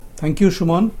Thank you,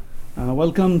 Shumon.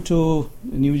 Welcome to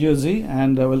New Jersey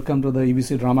and welcome to the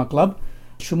EBC Drama Club.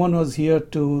 Shumon was here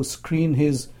to screen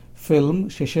his film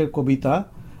Shesher Kobita,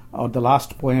 or The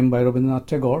Last Poem by Rabindranath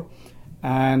Tagore,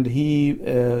 and he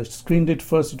screened it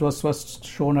first. It was first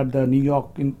shown at the New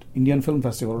York Indian Film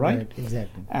Festival, right?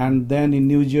 Exactly. And then in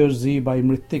New Jersey by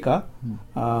Mritika.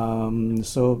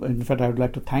 So in fact, I would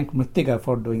like to thank Mritika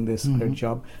for doing this great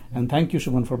job, and thank you,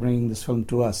 Shumon, for bringing this film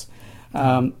to us.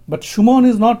 But Shumon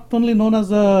is not only known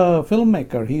as a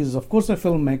filmmaker. He is, of course, a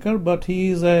filmmaker, but he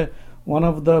is one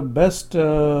of the best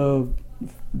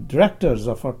directors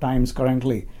of our times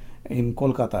currently in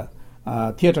Kolkata,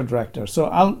 theatre director. So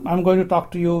I'm going to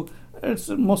talk to you. It's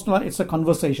a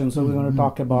conversation. So we're going to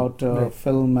talk about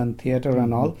film and theatre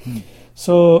and all.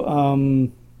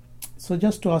 So so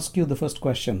just to ask you the first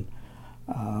question,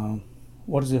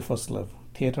 what is your first love,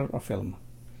 theatre or film?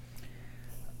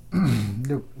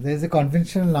 Look, there's a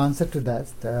conventional answer to that.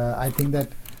 I think that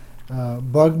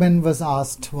Bergman was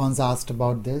once asked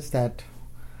about this, and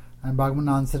Bergman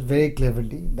answered very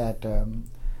cleverly that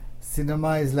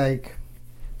cinema is like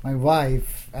my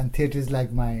wife and theatre is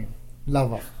like my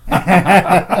lover.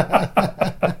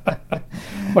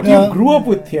 But you grew up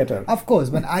with theatre. Of course,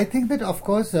 but I think that, of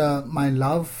course, my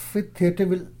love with theatre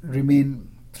will remain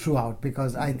throughout,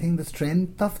 because I think the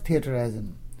strength of theatre as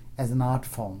an art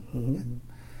form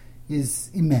is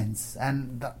immense.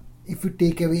 And if you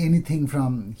take away anything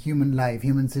from human life,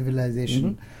 human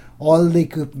civilization, all the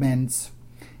equipments,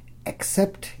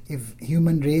 except if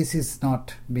human race is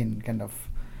not been kind of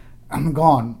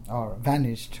gone or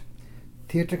vanished,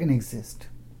 theatre can exist.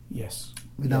 Yes.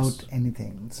 Without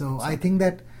anything. So I think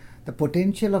that the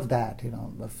potential of that,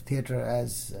 of theatre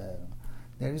as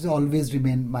there is always will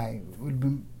be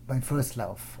my first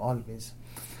love, always.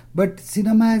 But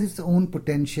cinema has its own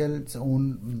potential, its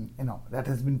own, that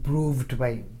has been proved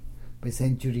by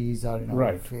centuries, or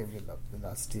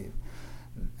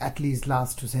at least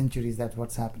last 2 centuries. That's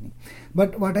what's happening.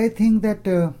 But what I think that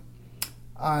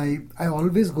I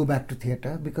always go back to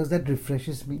theatre, because that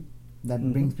refreshes me,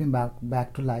 that brings me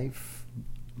back to life,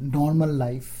 normal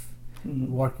life,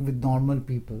 working with normal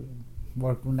people,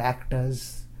 working with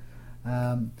actors.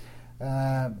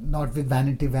 Not with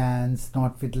vanity vans,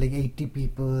 not with like 80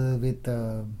 people, with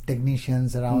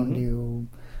technicians around you,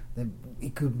 the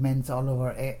equipments all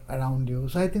over around you.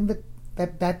 So I think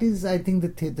that is, I think,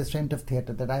 the strength of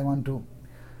theatre, that I want to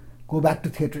go back to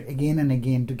theatre again and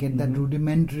again to get that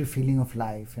rudimentary feeling of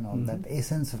life, that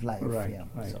essence of life. Right, yeah.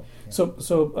 right. So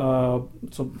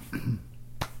So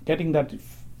getting that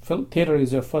theatre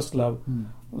is your first love.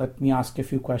 Let me ask a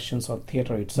few questions on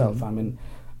theatre itself. I mean,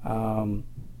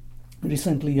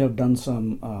 recently you have done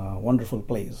some wonderful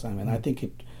plays. I mean, I think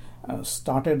it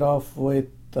started off with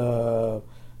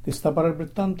Tistaparar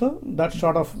Brittanta. That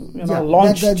sort of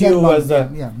launched you as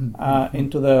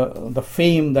into the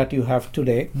fame that you have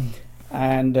today,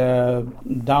 and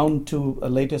down to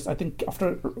latest. I think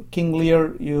after King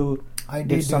Lear, I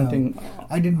did something.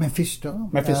 I did Mephisto.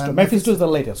 Mephisto is the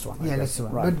latest one. Yeah, that's the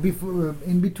one. Right. But before,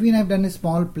 in between, I've done a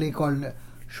small play called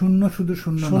Shunno Shudhu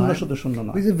Shunno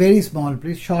Noy. It's a very small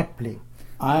play, short play.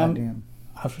 I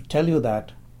have to tell you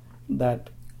that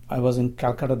I was in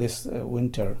Calcutta this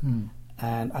winter,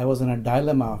 and I was in a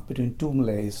dilemma between two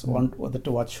plays, one whether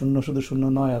to watch Shunno Shudhu Shunno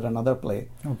Noy or another play,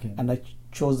 and I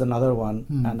chose another one,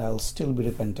 and I'll still be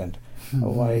repentant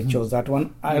why I chose that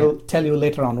one. I'll tell you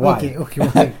later on why.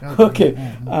 Okay.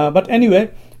 But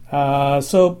anyway,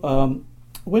 so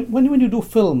when you do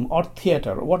film or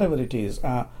theatre, whatever it is,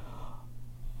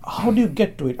 how do you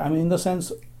get to it? I mean, in the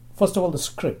sense, first of all, the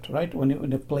script, right?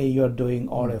 When a play you're doing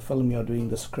or a film you're doing,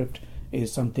 the script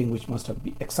is something which must have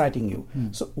been exciting you.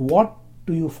 So what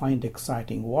do you find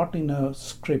exciting? What in a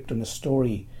script, in a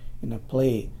story, in a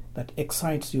play that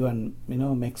excites you and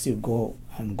makes you go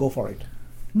for it?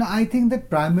 No, I think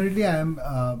that primarily I'm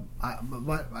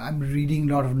reading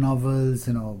a lot of novels,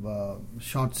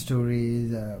 short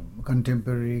stories,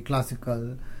 contemporary,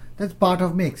 classical. That's part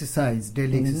of my exercise,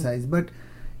 daily exercise. But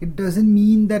it doesn't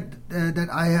mean that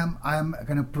I am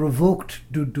kind of provoked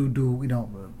to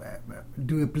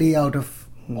do a play out of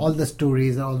all the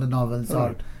stories, all the novels,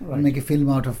 or make a film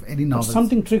out of any novel.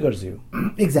 Something triggers you.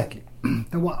 Exactly.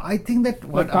 I think that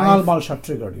what Kanal Malsha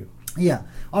triggered you. Yeah,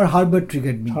 or Herbert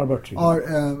triggered me. Or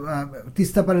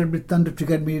Tistaparar Brittanta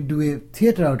triggered me to do a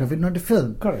theatre out of it, not a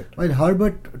film. Correct. While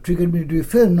Herbert triggered me to do a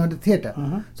film, not a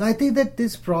theatre. So I think that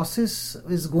this process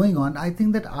is going on. I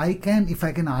think that if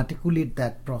I can articulate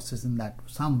that process in that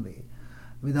some way,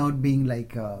 without being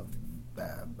like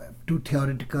too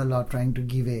theoretical or trying to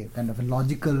give a kind of a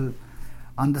logical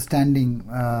understanding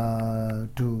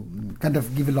to kind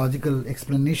of give a logical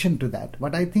explanation to that.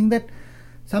 But I think that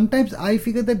sometimes I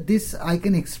figure that this I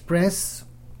can express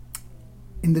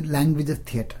in the language of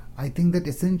theatre. I think that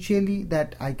essentially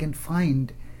that I can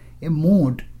find a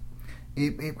mode,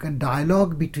 a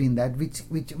dialogue between that,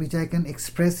 which I can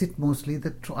express it mostly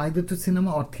either through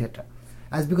cinema or theatre.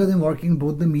 As because I'm working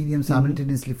both the mediums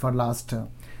simultaneously for last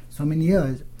so many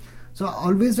years. So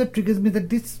always what triggers me that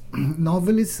this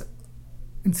novel is,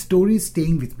 in story is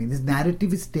staying with me. This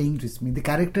narrative is staying with me. The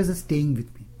characters are staying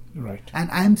with me. Right. And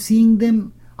I am seeing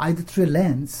them either through a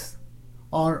lens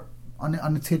or on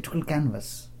a theatrical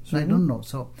canvas. So I don't know.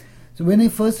 So when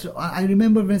I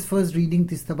remember when I was first reading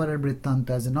Tistapara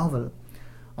Brittanta as a novel,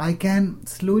 I can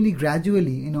slowly,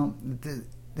 gradually,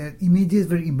 the images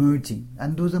were emerging,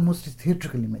 and those are mostly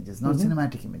theatrical images, not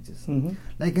cinematic images.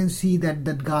 I can see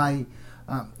that guy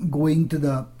going to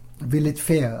the village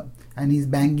fair, and he's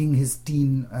banging his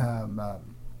teen, and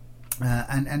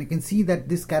I can see that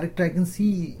this character, I can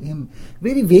see him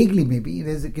very vaguely. Maybe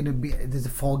there's a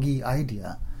foggy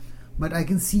idea, but I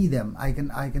can see them. I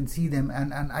can see them,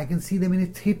 and I can see them in a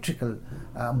theatrical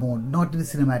mode, not in a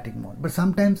cinematic mode. But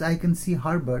sometimes I can see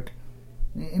Herbert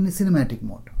in a cinematic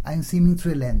mode. I'm seeing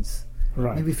through a lens,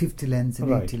 maybe 50 lens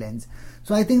and 80 lens.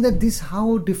 So I think that this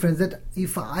how different, that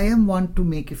if I want to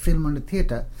make a film on the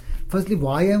theatre, firstly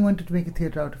why I wanted to make a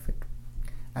theatre out of it,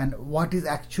 and what is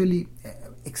actually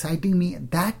exciting me,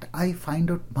 that I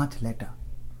find out much later.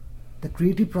 The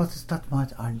creative process starts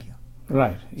much earlier.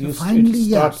 Right. So finally, it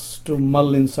starts to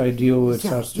mull inside you.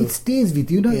 It stays with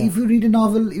you. If you read a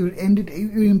novel,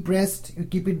 you're impressed, you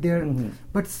keep it there.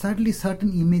 But certainly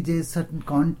certain images, certain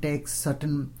context,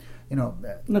 certain, Now,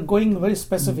 going very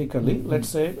specifically, let's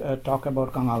say, talk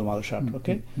about Kangal Malshat,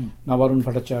 okay? Now, Varun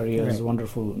Bhattacharya's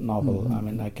wonderful novel. I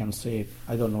mean, I can say,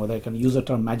 I don't know whether I can use the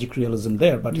term magic realism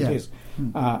there, but it is.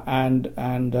 And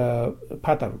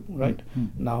Pataru, right?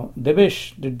 Now,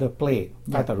 Debesh did the play,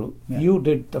 Pataru. You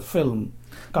did the film,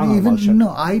 Kangal Malshat.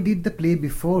 No, I did the play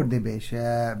before Debesh.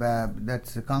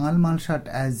 That's Kangal Malshat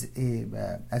as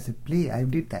a play. I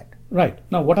did that. Right.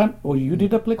 Now, you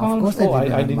did a play? Of course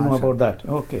I didn't know about that.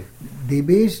 Okay.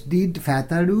 Debesh did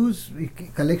Fataru's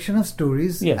collection of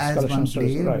stories as one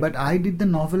play, but I did the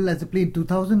novel as a play in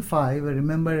 2005. I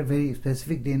remember a very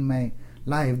specific day in my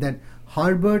life that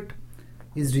Herbert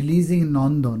is releasing in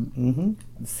Nandon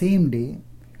the same day.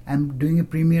 I'm doing a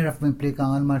premiere of my play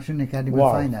Kangal Malshat Academy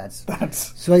of Fine Arts.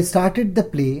 So I started the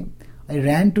play. I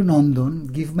ran to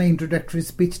Nandon, give my introductory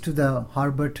speech to the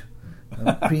Herbert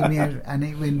premiere, and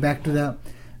I went back to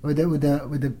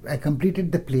I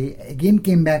completed the play, again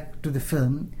came back to the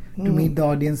film to meet the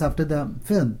audience after the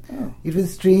film. It was a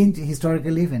strange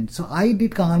historical event. So I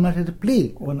did Kangal Malshat as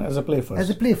a play. As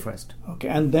a play first. Okay,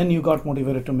 and then you got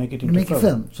motivated to make it into a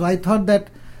film. So I thought that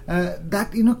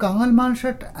Kangal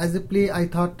Malshat as a play, I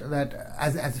thought that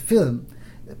as a film,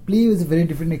 play was a very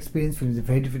different experience, film is a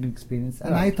very different experience.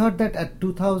 And I thought that at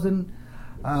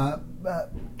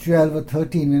 2012 or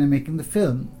 13, when I'm making the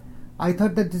film, I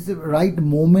thought that this is the right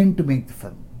moment to make the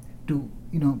film, to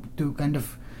kind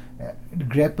of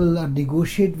grapple or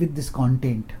negotiate with this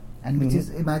content, and which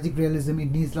is a magic realism.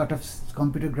 It needs a lot of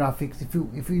computer graphics. If you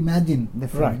imagine the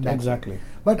film, right? Exactly.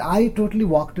 But I totally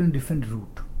walked on a different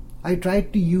route. I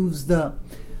tried to use the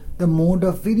mode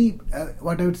of very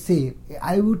what I would say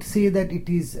that it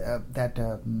is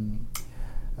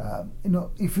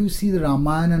if you see the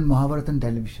Ramayana and Mahabharata on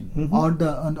television, or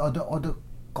the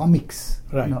comics,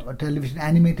 television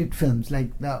animated films, like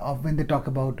when they talk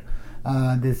about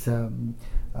this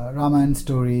Ramayana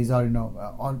stories, or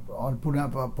or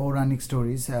Puranic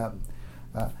stories,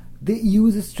 they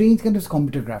use a strange kind of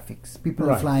computer graphics. People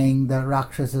are flying, the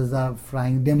Rakshasas are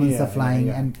flying, demons are flying,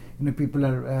 and people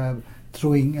are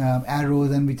throwing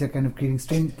arrows, and which are kind of creating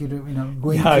strange,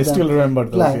 going. Yeah, I still remember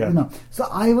those. So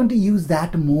I want to use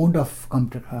that mode of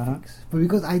computer graphics,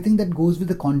 because I think that goes with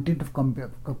the content of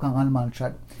Kangal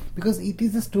Malshat, because it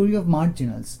is a story of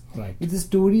marginals. Right. It's a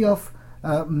story of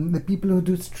the people who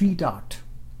do street art,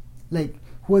 like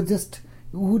who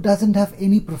doesn't have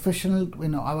any professional.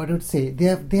 I would say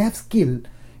they have skill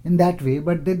in that way,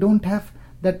 but they don't have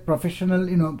that professional,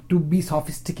 to be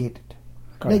sophisticated.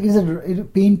 Correct. Like it's a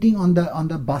painting on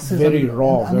the buses, very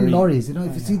raw, and lorries.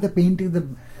 If you see the painting,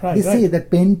 they say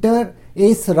that painter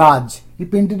is Raj. He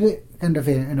painted a kind of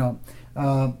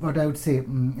what I would say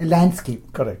a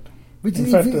landscape. Correct. In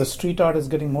fact, the street art is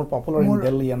getting more popular in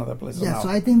Delhi and other places now. So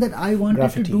I think that I wanted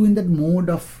to do in that mode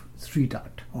of street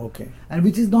art. Okay. And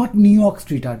which is not New York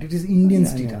street art, it is Indian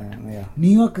street art. Yeah. New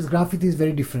York's graffiti is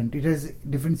very different. It has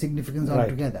different significance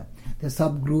altogether. There are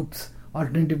subgroups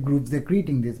alternative groups, they're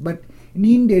creating this. But in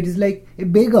India, it is like a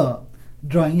beggar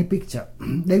drawing a picture,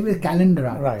 like a calendar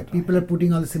art. Right. People are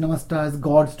putting all the cinema stars,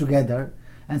 gods together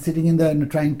and sitting in the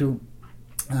trying to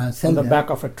sell on the them. back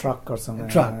of a truck or something.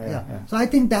 Truck, yeah. So I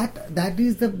think that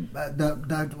is the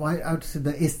why I would say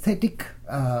the aesthetic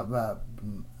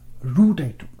route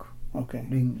I took. Okay.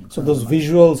 Doing So those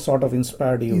visuals sort of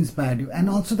inspired you. And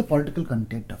also the political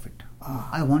content of it.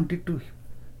 I wanted to,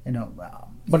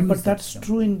 But use that's that.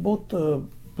 true in both the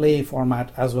play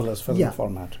format as well as film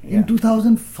format. In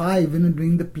 2005, when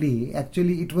doing the play,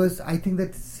 actually it was, I think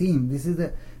that same. This is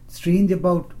the strange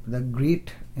about the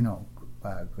great,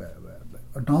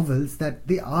 novels, that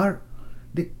they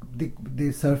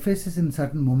surfaces in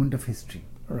certain moment of history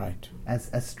Right.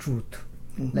 as truth,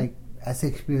 Mhm. like as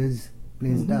Shakespeare's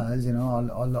plays does.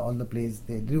 All the plays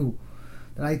they do.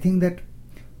 And I think that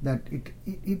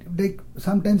it like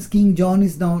sometimes King John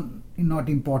is now not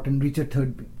important. Richard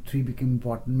III became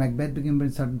important. Macbeth became at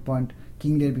a certain point.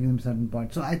 King Lear became at a certain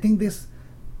point. So I think this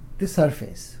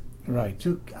surface. Right.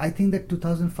 So I think that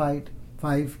 2005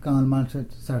 Kamal Mansa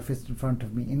surfaced in front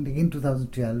of me. And again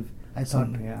 2012, I thought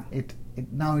it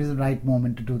now is the right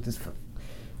moment to do this film.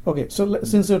 Okay, so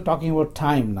since we're talking about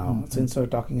time now, since we're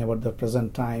talking about the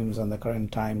present times and the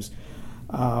current times,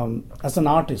 as an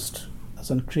artist, as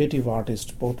a creative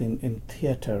artist, both in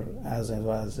theatre as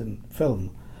well as in film,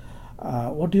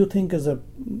 what do you think is a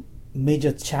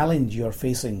major challenge you're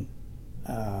facing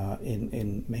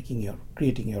in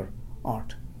creating your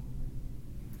art?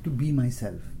 To be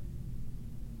myself.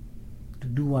 To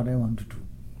do what I want to do.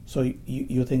 So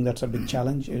you think that's a big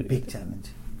challenge? Big challenge.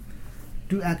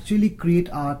 To actually create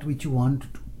art which you want to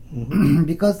do. Mm-hmm.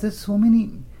 Because there's so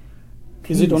many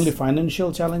Is it things. only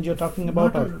financial challenge you're talking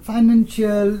about? Not Or?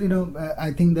 financial,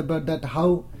 I think about that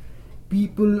how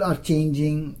people are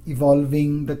changing,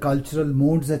 evolving, the cultural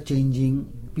modes are changing,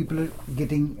 people are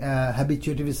getting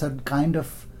habituated with certain kind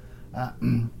of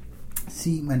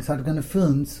certain kind of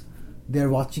films they're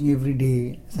watching every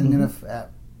day, some kind of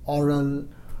oral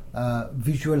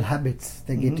visual habits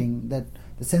they're getting, that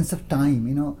the sense of time,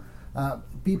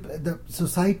 people, the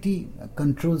society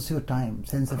controls your time,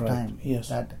 sense of Correct. time.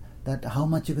 Yes. That how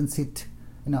much you can sit,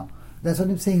 that's what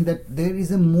I'm saying, that there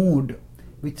is a mode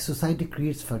which society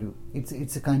creates for you.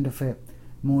 It's a kind of a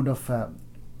mode of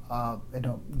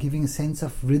giving a sense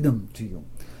of rhythm to you.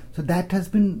 So that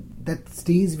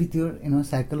stays with your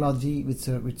psychology, with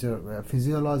your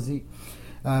physiology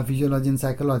and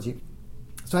psychology.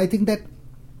 So I think that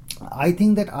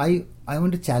I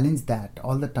want to challenge that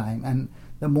all the time, and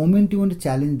the moment you want to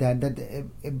challenge that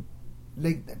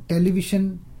like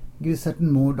television gives a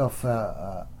certain mode of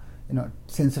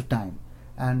sense of time,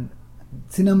 and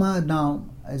cinema now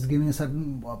is giving a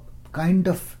certain kind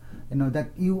of that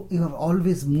you are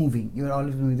always moving. You are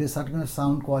always moving. There's certain kind of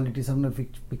sound quality, some kind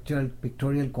of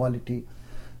pictorial quality,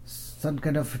 some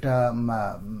kind of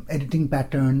editing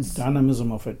patterns,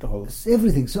 Dynamism of it all.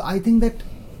 everything. So I think that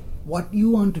what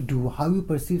you want to do, how you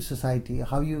perceive society,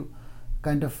 how you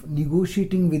kind of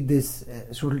negotiating with this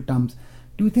social terms.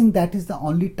 Do you think that is the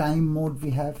only time mode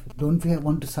we have? Don't we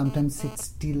want to sometimes sit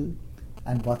still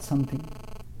and watch something?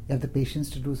 You have the patience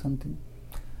to do something.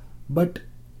 But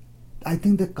I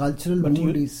think the cultural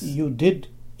mood is... You did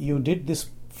this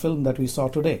film that we saw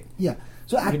today. Yeah.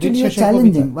 So You actually did you're Shesha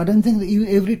challenging. Kobita. But I'm saying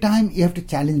every time you have to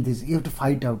challenge this. You have to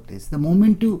fight out this. The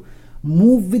moment you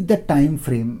move with the time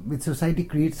frame which society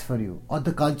creates for you, or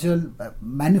the cultural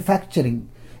manufacturing.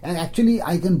 And actually,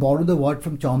 I can borrow the word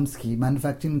from Chomsky,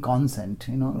 manufacturing consent.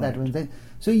 That one thing.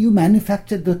 So you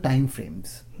manufacture the time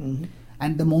frames,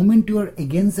 and the moment you are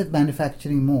against that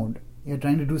manufacturing mode, you're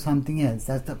trying to do something else.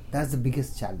 That's the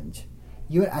biggest challenge.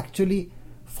 You are actually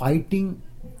fighting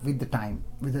with the time,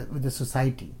 with the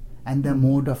society and the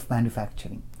mode of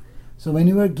manufacturing. So when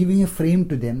you are giving a frame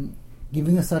to them,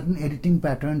 giving a certain editing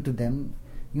pattern to them,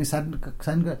 certain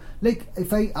like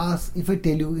if I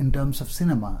tell you in terms of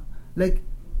cinema, like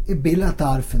a Bela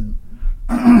Tarr film,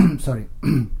 sorry,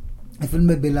 a film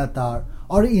by Bela Tarr,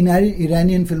 or an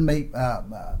Iranian film by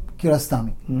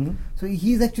Kiarostami. So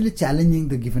he's actually challenging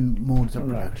the given modes of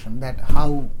production, that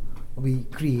how we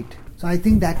create. So I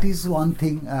think that is one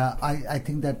thing. I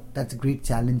think that's a great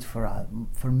challenge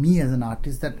for me as an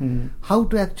artist. That how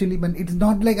to actually, but it's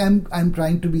not like I'm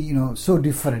trying to be so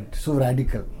different, so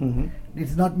radical.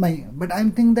 It's not my. But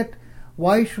I'm thinking that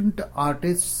why shouldn't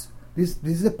artists? This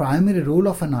is the primary role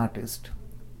of an artist,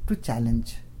 to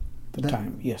challenge the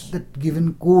time. Yes. The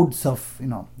given codes of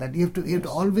that you have to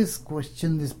always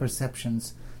question these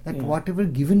perceptions. That whatever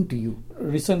given to you.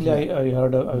 Recently, I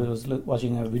heard I was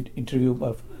watching an interview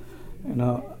of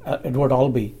Edward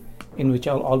Albee, in which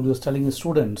Albee was telling his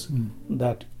students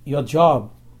that your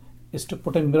job is to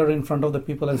put a mirror in front of the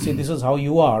people and say, this is how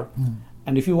you are.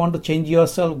 And if you want to change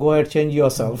yourself, go ahead, change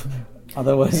yourself.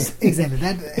 Otherwise... Exactly.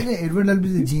 That Edward Albee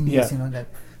is a genius, Yeah. that.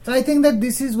 So I think that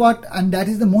this is what, and that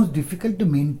is the most difficult to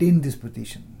maintain this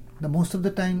position. The most of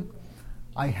the time,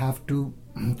 I have to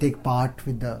take part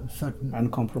with the certain...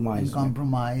 And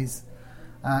compromise.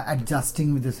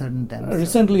 Adjusting with a certain time.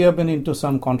 Recently, I've been into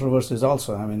some controversies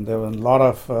also. I mean, there were a lot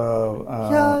of...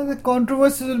 the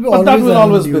controversies will be but always... that will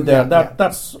always be there. Yeah.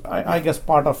 That's, I guess,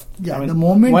 part of... Yeah, I mean, the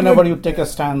moment whenever you take a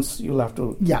stance, you'll have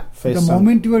to face the some...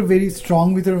 moment you are very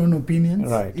strong with your own opinions,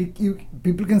 Right.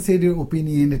 People can say they're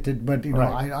opinionated, but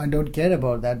Right. I don't care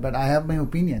about that. But I have my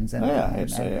opinions, and,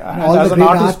 and all as the an great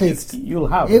artist, artists, you'll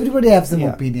have... everybody has some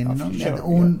Yeah, opinion. sure, their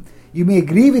own. You may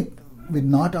agree with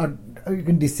not, or you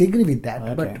can disagree with that,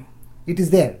 Okay. but it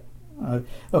is there.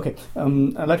 Okay.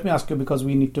 Let me ask you, because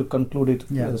we need to conclude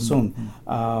it soon.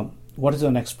 What is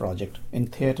your next project in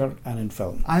theatre and in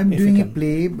film? I'm if you doing a can?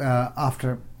 play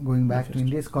after going back to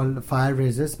India. It's called Fire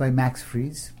Raisers by Max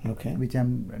Friese, Okay. which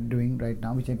I'm doing right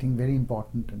now, which I think very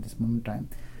important at this moment in time.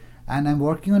 And I'm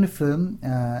working on a film,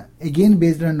 again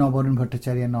based on a Nabarun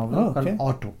Bhattacharya novel called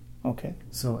Auto. Okay.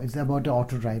 So it's about an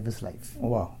auto driver's life.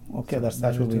 Wow. Okay, So that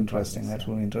those will are be two interesting. projects, That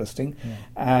will be interesting. Yeah.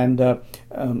 And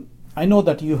I know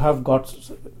that you have got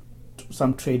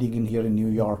some trading in here in New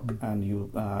York,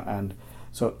 and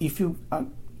so if you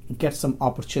get some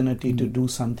opportunity to do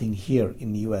something here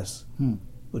in the US,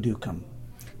 would you come?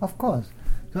 Of course.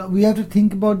 So we have to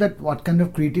think about that. What kind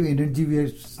of creative energy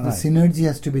the synergy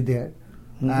has to be there.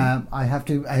 I have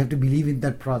to believe in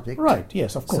that project. Right.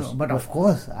 Yes. Of course. So, but of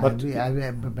course, I'll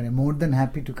be more than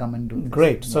happy to come and do this.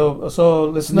 Great. So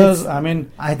listeners,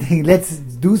 I think let's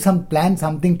do plan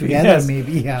something together. Yes,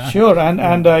 maybe. Yeah. Sure.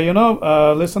 And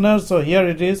listeners. So here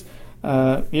it is.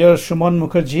 Here Shuman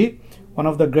Mukherjee, one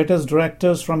of the greatest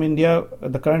directors from India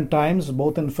at the current times,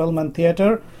 both in film and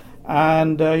theatre.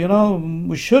 And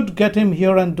we should get him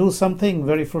here and do something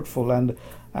very fruitful. And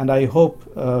I hope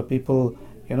people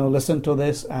listen to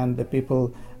this, and the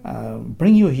people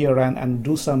bring you here and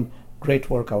do some great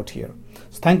work out here.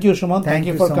 So thank you, Shuman. Thank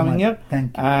you for so coming much. here.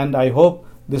 Thank you. And I hope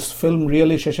this film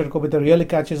really, Sheshar Kobita, really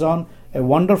catches on. A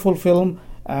wonderful film.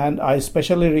 And I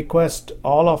especially request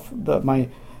all of my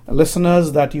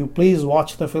listeners that you please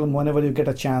watch the film whenever you get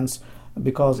a chance,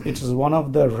 because it is one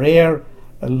of the rare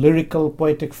lyrical,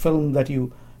 poetic film that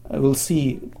you will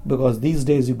see, because these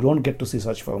days you don't get to see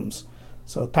such films.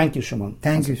 So thank you, Shuman.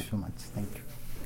 Thank you so much. Thank you.